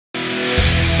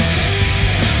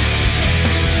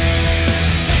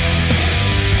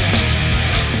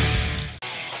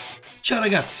Ciao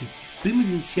ragazzi, prima di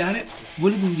iniziare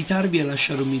volevo invitarvi a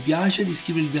lasciare un mi piace, ad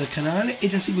iscrivervi al canale e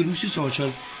da seguirmi sui social,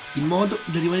 in modo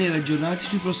da rimanere aggiornati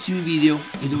sui prossimi video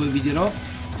e dove vi dirò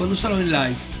quando sarò in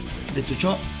live. Detto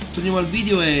ciò, torniamo al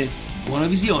video e buona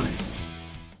visione!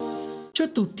 Ciao a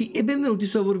tutti e benvenuti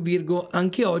su Davor Virgo.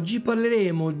 Anche oggi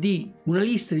parleremo di una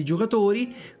lista di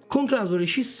giocatori con clausola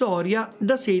rescissoria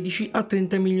da 16 a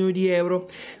 30 milioni di euro.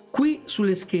 Qui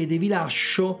sulle schede vi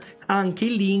lascio anche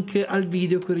il link al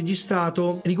video che ho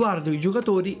registrato riguardo i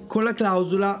giocatori con la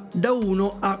clausola da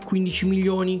 1 a 15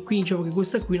 milioni, quindi diciamo che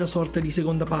questa qui è una sorta di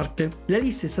seconda parte. La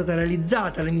lista è stata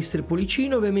realizzata da mister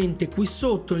Pollicino, ovviamente qui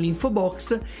sotto nell'info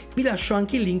box vi lascio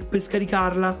anche il link per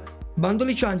scaricarla. Bando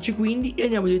le ciance quindi e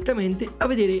andiamo direttamente a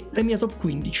vedere la mia top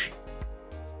 15.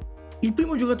 Il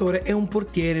primo giocatore è un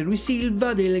portiere, Luis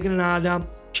Silva del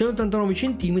Granada, 189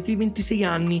 cm, 26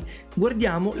 anni.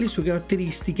 Guardiamo le sue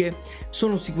caratteristiche.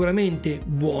 Sono sicuramente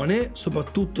buone,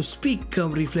 soprattutto spicca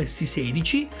un riflessi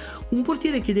 16, un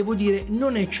portiere che devo dire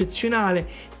non è eccezionale,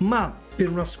 ma per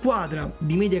una squadra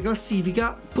di media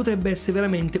classifica potrebbe essere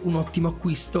veramente un ottimo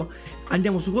acquisto.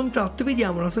 Andiamo su contratto e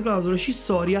vediamo la sua clausola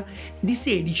rescissoria di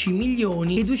 16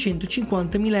 milioni e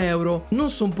 250 mila euro. Non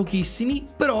sono pochissimi,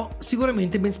 però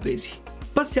sicuramente ben spesi.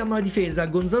 Passiamo alla difesa.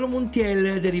 Gonzalo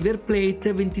Montiel del River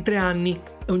Plate, 23 anni,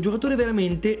 è un giocatore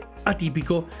veramente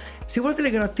atipico. Se guardate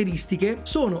le caratteristiche,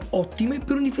 sono ottime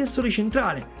per un difensore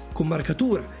centrale, con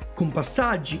marcatura, con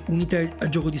passaggi, unità a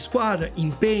gioco di squadra,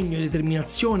 impegno,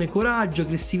 determinazione, coraggio,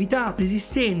 aggressività,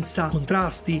 resistenza,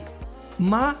 contrasti.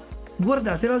 Ma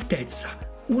guardate l'altezza,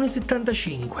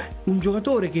 1,75, un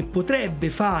giocatore che potrebbe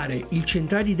fare il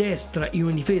centrale di destra in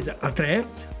una difesa a 3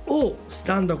 o,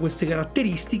 stando a queste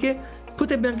caratteristiche,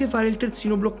 potrebbe anche fare il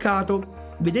terzino bloccato.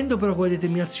 Vedendo però con la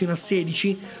determinazione a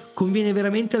 16 conviene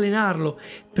veramente allenarlo,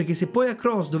 perché se poi a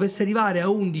cross dovesse arrivare a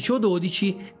 11 o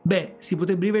 12, beh, si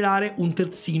potrebbe rivelare un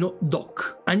terzino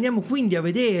doc. Andiamo quindi a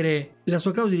vedere la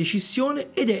sua clausola di rescissione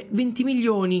ed è 20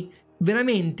 milioni,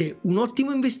 veramente un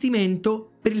ottimo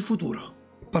investimento per il futuro.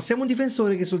 Passiamo a un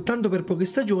difensore che soltanto per poche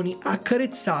stagioni ha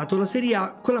accarezzato la Serie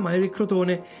A con la maglia del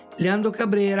Crotone, Leandro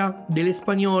Cabrera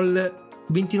dell'Espanyol,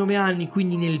 29 anni,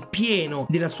 quindi nel pieno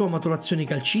della sua maturazione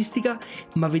calcistica,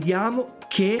 ma vediamo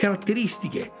che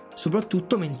caratteristiche,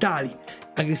 soprattutto mentali: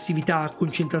 aggressività,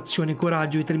 concentrazione,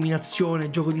 coraggio,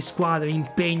 determinazione, gioco di squadra,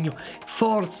 impegno,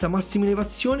 forza, massima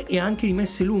elevazione e anche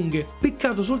rimesse lunghe.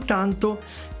 Peccato soltanto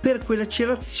per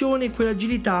quell'accelerazione e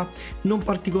quell'agilità non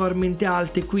particolarmente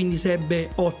alte, quindi sarebbe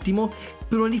ottimo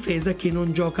per una difesa che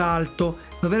non gioca alto,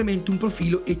 ma veramente un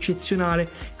profilo eccezionale.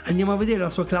 Andiamo a vedere la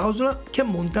sua clausola che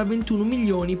ammonta a 21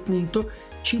 milioni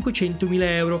 500 mila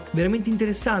euro. Veramente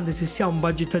interessante se si ha un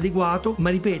budget adeguato, ma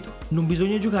ripeto, non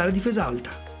bisogna giocare a difesa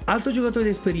alta. Altro giocatore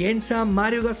di esperienza,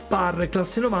 Mario Gaspar,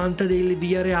 classe 90 del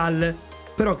Villarreal.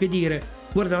 Però che dire,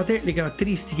 guardate le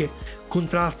caratteristiche: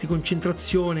 contrasti,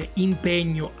 concentrazione,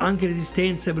 impegno, anche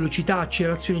resistenza, velocità,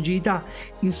 accelerazione, agilità.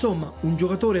 Insomma, un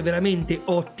giocatore veramente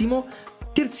ottimo.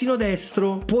 Terzino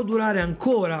destro, può durare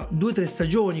ancora 2-3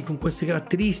 stagioni con queste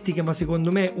caratteristiche, ma secondo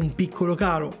me un piccolo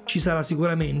calo ci sarà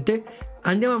sicuramente.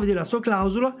 Andiamo a vedere la sua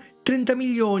clausola, 30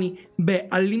 milioni, beh,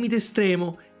 al limite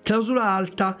estremo, clausola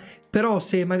alta, però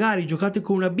se magari giocate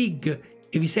con una big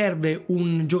e vi serve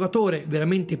un giocatore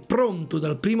veramente pronto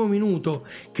dal primo minuto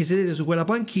che sedete su quella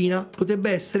panchina,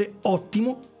 potrebbe essere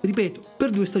ottimo, ripeto, per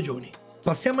 2 stagioni.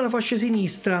 Passiamo alla fascia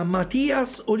sinistra,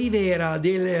 Matías Olivera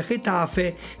del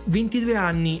Getafe, 22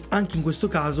 anni, anche in questo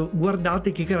caso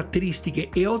guardate che caratteristiche,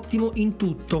 è ottimo in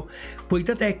tutto,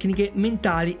 qualità tecniche,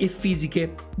 mentali e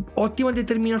fisiche, ottima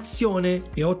determinazione,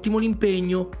 è ottimo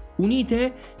l'impegno,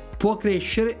 unite può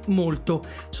crescere molto,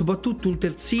 soprattutto un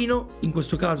terzino, in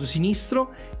questo caso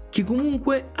sinistro, che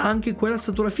comunque ha anche quella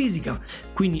statura fisica,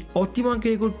 quindi ottimo anche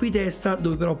nei colpi di testa,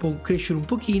 dove però può crescere un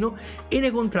pochino, e nei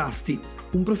contrasti.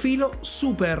 Un profilo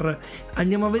super.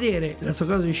 Andiamo a vedere la sua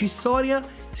clausola rescissoria,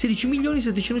 16 milioni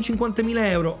 750 mila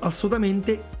euro,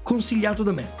 assolutamente consigliato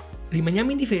da me.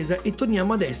 Rimaniamo in difesa e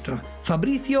torniamo a destra.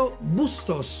 Fabrizio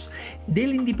Bustos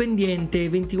dell'Indipendiente,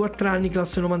 24 anni,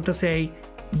 classe 96,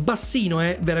 bassino,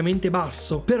 veramente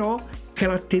basso, però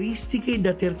caratteristiche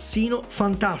da terzino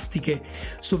fantastiche,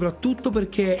 soprattutto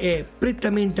perché è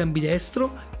prettamente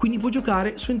ambidestro, quindi può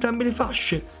giocare su entrambe le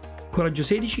fasce. Coraggio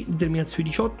 16, determinazione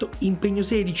 18, impegno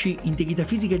 16, integrità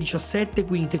fisica 17,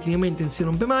 quindi tecnicamente non si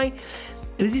rompe mai,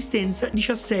 resistenza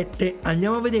 17.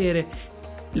 Andiamo a vedere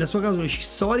la sua clausola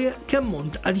rescissoria che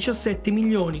ammonta a 17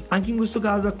 milioni, anche in questo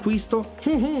caso acquisto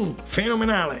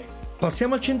fenomenale.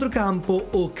 Passiamo al centrocampo,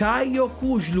 Okayo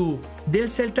Kujlu del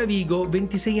Celta Vigo,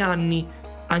 26 anni,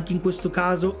 anche in questo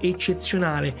caso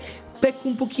eccezionale. Pecca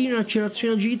un pochino in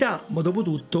accelerazione e agilità, ma dopo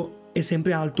tutto è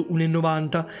sempre alto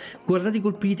 1,90 m. Guardate i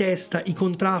colpi di testa, i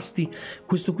contrasti.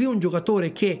 Questo qui è un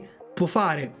giocatore che può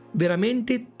fare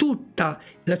veramente tutta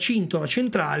la cintola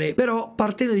centrale, però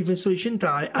partendo da difensore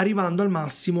centrale, arrivando al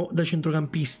massimo da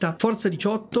centrocampista. Forza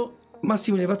 18,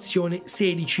 massima elevazione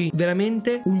 16.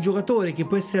 Veramente un giocatore che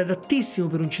può essere adattissimo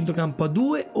per un centrocampo a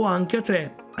 2 o anche a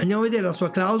 3. Andiamo a vedere la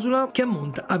sua clausola, che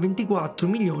ammonta a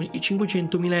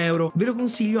 24.500.000 euro. Ve lo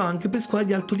consiglio anche per squadre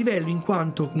di alto livello, in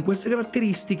quanto con queste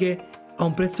caratteristiche a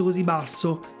un prezzo così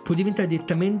basso può diventare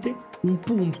direttamente un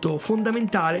punto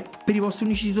fondamentale per i vostri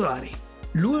unici titolari.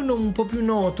 Lui è un nome un po' più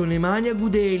noto, Nemanja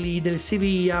Gudeli del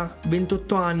Sevilla,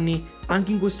 28 anni,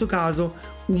 anche in questo caso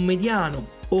un mediano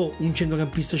o un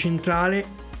centrocampista centrale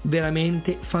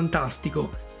veramente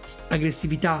fantastico.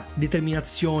 Aggressività,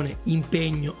 determinazione,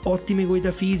 impegno, ottime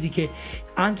qualità fisiche,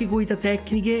 anche qualità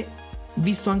tecniche,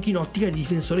 visto anche in ottica di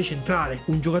difensore centrale.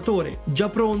 Un giocatore già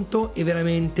pronto e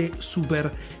veramente super.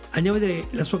 Andiamo a vedere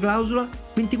la sua clausola,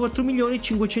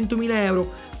 24.500.000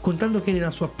 euro, contando che nella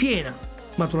sua piena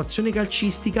maturazione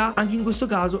calcistica, anche in questo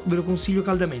caso ve lo consiglio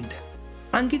caldamente.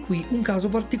 Anche qui un caso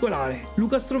particolare,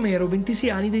 Luca Stromero, 26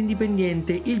 anni da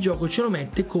Independiente, il gioco ce lo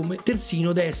mette come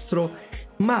terzino destro,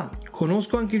 ma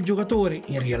conosco anche il giocatore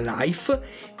in real life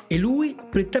e lui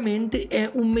prettamente è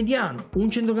un mediano, un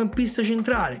centrocampista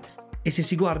centrale, e se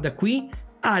si guarda qui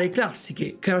ha le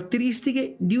classiche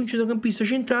caratteristiche di un centrocampista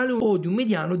centrale o di un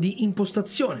mediano di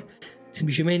impostazione,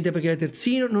 semplicemente perché da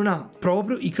terzino non ha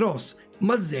proprio i cross,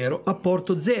 ma 0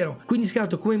 apporto 0, quindi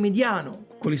schierato come mediano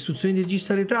con le istruzioni di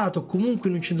regista arretrato, comunque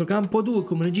in un centrocampo a 2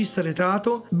 come regista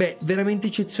arretrato, beh, veramente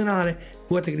eccezionale.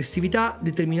 Guardate aggressività,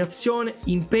 determinazione,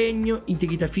 impegno,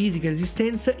 integrità fisica,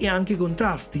 resistenza e anche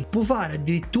contrasti. Può fare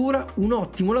addirittura un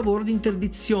ottimo lavoro di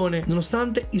interdizione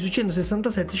nonostante i suoi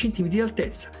 167 cm di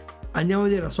altezza. Andiamo a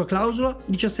vedere la sua clausola,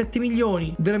 17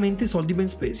 milioni, veramente soldi ben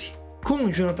spesi. Con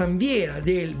Jonathan Viera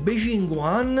del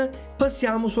Beijing,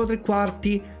 passiamo sulla tre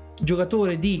quarti.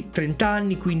 Giocatore di 30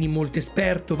 anni, quindi molto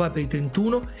esperto, va per i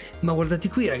 31, ma guardate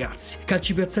qui ragazzi,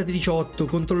 calci piazzati 18,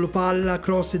 controllo palla,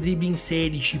 cross e dribbling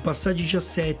 16, passaggi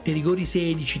 17, rigori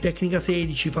 16, tecnica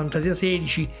 16, fantasia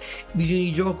 16, visione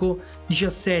di gioco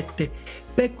 17,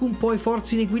 pecca un po' e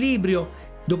forze in equilibrio.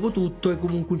 Dopotutto è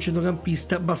comunque un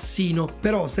centrocampista bassino,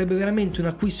 però sarebbe veramente un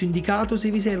acquisto indicato se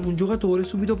vi serve un giocatore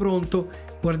subito pronto.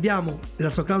 Guardiamo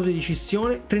la sua clausola di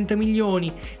cessione, 30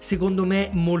 milioni, secondo me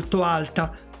molto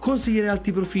alta. Consigliere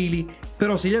altri profili,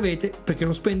 però se li avete perché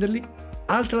non spenderli?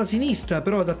 Altra alla sinistra,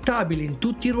 però adattabile in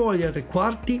tutti i ruoli da tre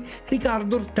quarti,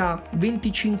 Riccardo Ortà,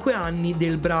 25 anni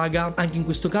del Braga. Anche in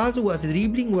questo caso guardate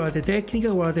dribbling, guardate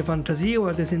tecnica, guardate fantasia,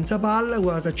 guardate senza palla,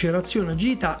 guardate accelerazione,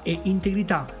 agilità e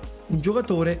integrità. Un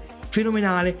giocatore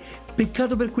fenomenale,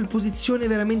 peccato per quel posizione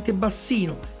veramente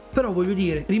bassino, però voglio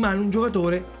dire, rimane un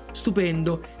giocatore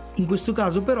stupendo. In questo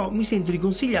caso però mi sento di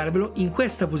consigliarvelo in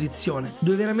questa posizione,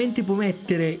 dove veramente può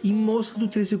mettere in mostra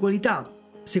tutte le sue qualità.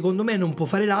 Secondo me non può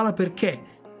fare l'ala perché,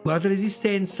 guardate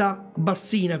resistenza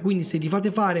bassina, quindi se gli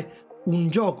fate fare un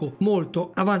gioco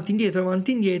molto avanti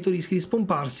indietro rischi di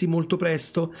spomparsi molto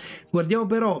presto. Guardiamo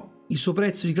però il suo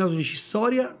prezzo di clausola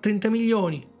rescissoria, 30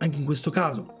 milioni, anche in questo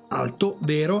caso alto,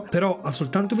 vero, però ha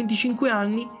soltanto 25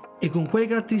 anni e con quelle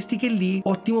caratteristiche lì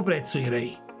ottimo prezzo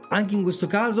direi. Anche in questo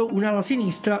caso un'ala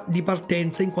sinistra di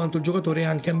partenza in quanto il giocatore è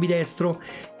anche ambidestro.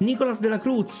 Nicolas della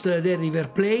Cruz del River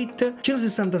Plate,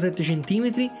 167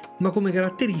 cm, ma come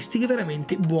caratteristiche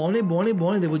veramente buone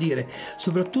devo dire,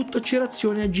 soprattutto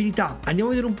accelerazione e agilità.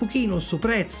 Andiamo a vedere un pochino il suo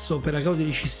prezzo per la clausola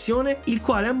di rescissione, il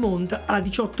quale ammonta a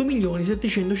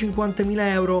 18.750.000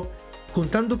 euro,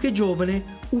 contando che è giovane,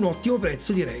 un ottimo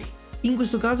prezzo direi. In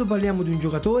questo caso parliamo di un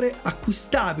giocatore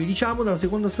acquistabile diciamo dalla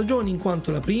seconda stagione, in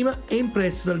quanto la prima è in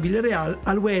prestito dal Villarreal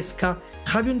al Huesca.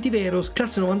 Javi Ontiveros,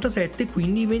 classe 97,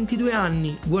 quindi 22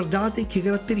 anni. Guardate che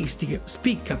caratteristiche,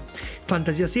 spicca,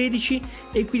 fantasia 16,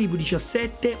 equilibrio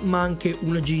 17, ma anche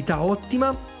un'agilità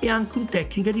ottima e anche un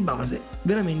tecnica di base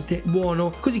veramente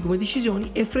buono, così come decisioni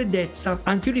e freddezza.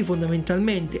 Anche lui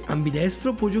fondamentalmente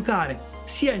ambidestro, può giocare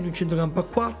sia in un centrocampo a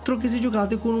 4 che se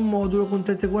giocate con un modulo con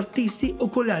tre trequartisti o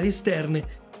con le ali esterne.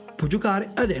 Può giocare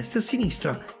a destra e a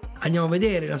sinistra. Andiamo a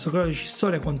vedere la sua clausola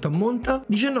rescissoria quanto ammonta,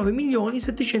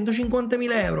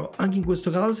 19.750.000 euro. Anche in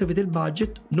questo caso se avete il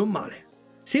budget non male.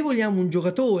 Se vogliamo un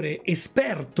giocatore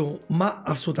esperto ma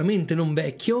assolutamente non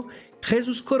vecchio,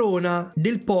 Jesus Corona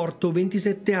del Porto,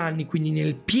 27 anni, quindi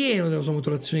nel pieno della sua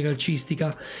maturazione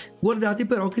calcistica. Guardate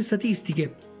però che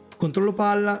statistiche: controllo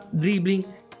palla,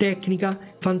 dribbling, tecnica,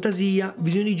 fantasia,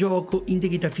 visione di gioco,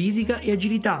 integrità fisica e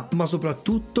agilità, ma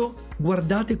soprattutto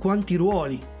guardate quanti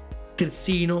ruoli: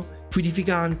 terzino,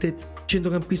 fluidificante,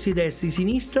 centrocampista di destra e di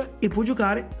sinistra, e può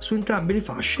giocare su entrambe le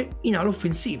fasce in ala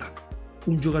offensiva.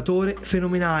 un giocatore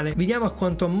fenomenale. Vediamo a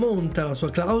quanto ammonta la sua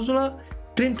clausola.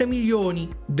 30 milioni,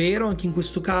 vero anche in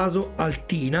questo caso,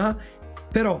 altina,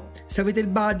 però se avete il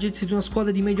budget, siete una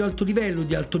squadra di medio-alto livello o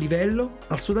di alto livello,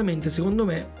 assolutamente secondo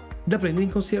me da prendere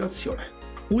in considerazione.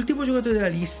 Ultimo giocatore della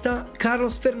lista,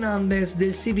 Carlos Fernandez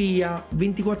del Sevilla,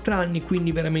 24 anni,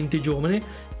 quindi veramente giovane,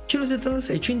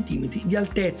 176 cm di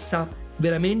altezza,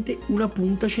 veramente una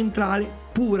punta centrale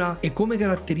pura e come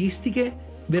caratteristiche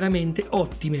veramente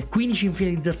ottime. 15 in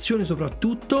finalizzazione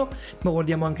soprattutto, ma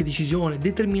guardiamo anche decisione,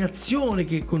 determinazione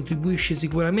che contribuisce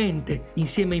sicuramente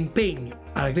insieme a impegno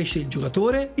alla crescita del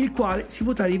giocatore, il quale si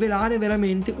potrà rivelare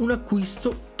veramente un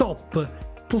acquisto top.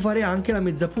 Può fare anche la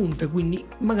mezza punta, quindi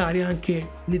magari anche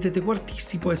nei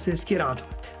trequartisti può essere schierato.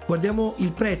 Guardiamo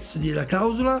il prezzo della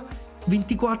clausola,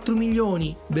 24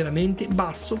 milioni, veramente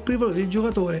basso per il valore del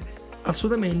giocatore,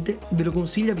 assolutamente ve lo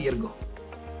consiglia Virgo.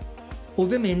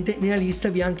 Ovviamente nella lista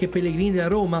vi è anche Pellegrini della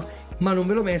Roma, ma non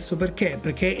ve l'ho messo perché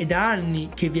è da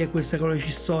anni che vi è questa cosa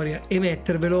accessoria e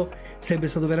mettervelo sarebbe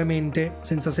stato veramente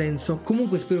senza senso.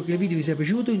 Comunque spero che il video vi sia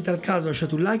piaciuto, in tal caso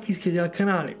lasciate un like, iscrivetevi al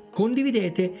canale,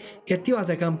 condividete e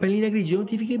attivate la campanellina grigia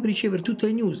notifiche per ricevere tutte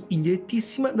le news in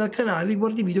direttissima dal canale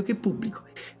riguardo i video che pubblico.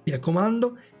 Mi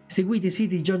raccomando, seguite i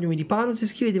siti di GIANGIOMAN di Panos,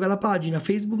 iscrivetevi alla pagina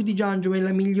Facebook di GIANGIOMAN,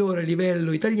 la migliore a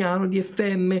livello italiano di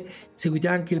FM, seguite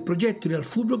anche il progetto Real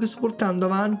Football che sto portando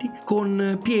avanti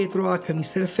con Pietro H.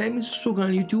 Mr. FM sul suo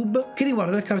canale YouTube che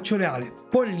riguarda il calcio reale.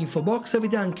 Poi nell'info box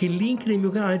avete anche il link del mio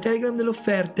canale Telegram delle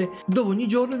offerte, dove ogni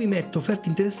giorno vi metto offerte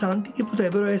interessanti che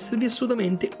potrebbero esservi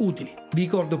assolutamente utili. Vi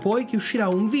ricordo poi che uscirà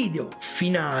un video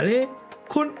finale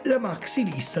con la maxi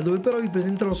lista, dove però vi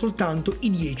presenterò soltanto i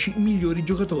 10 migliori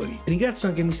giocatori. Ringrazio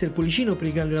anche Mr. Pollicino per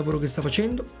il grande lavoro che sta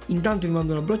facendo, intanto vi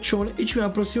mando un abbraccione e ci vediamo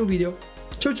al prossimo video.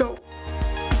 Ciao ciao!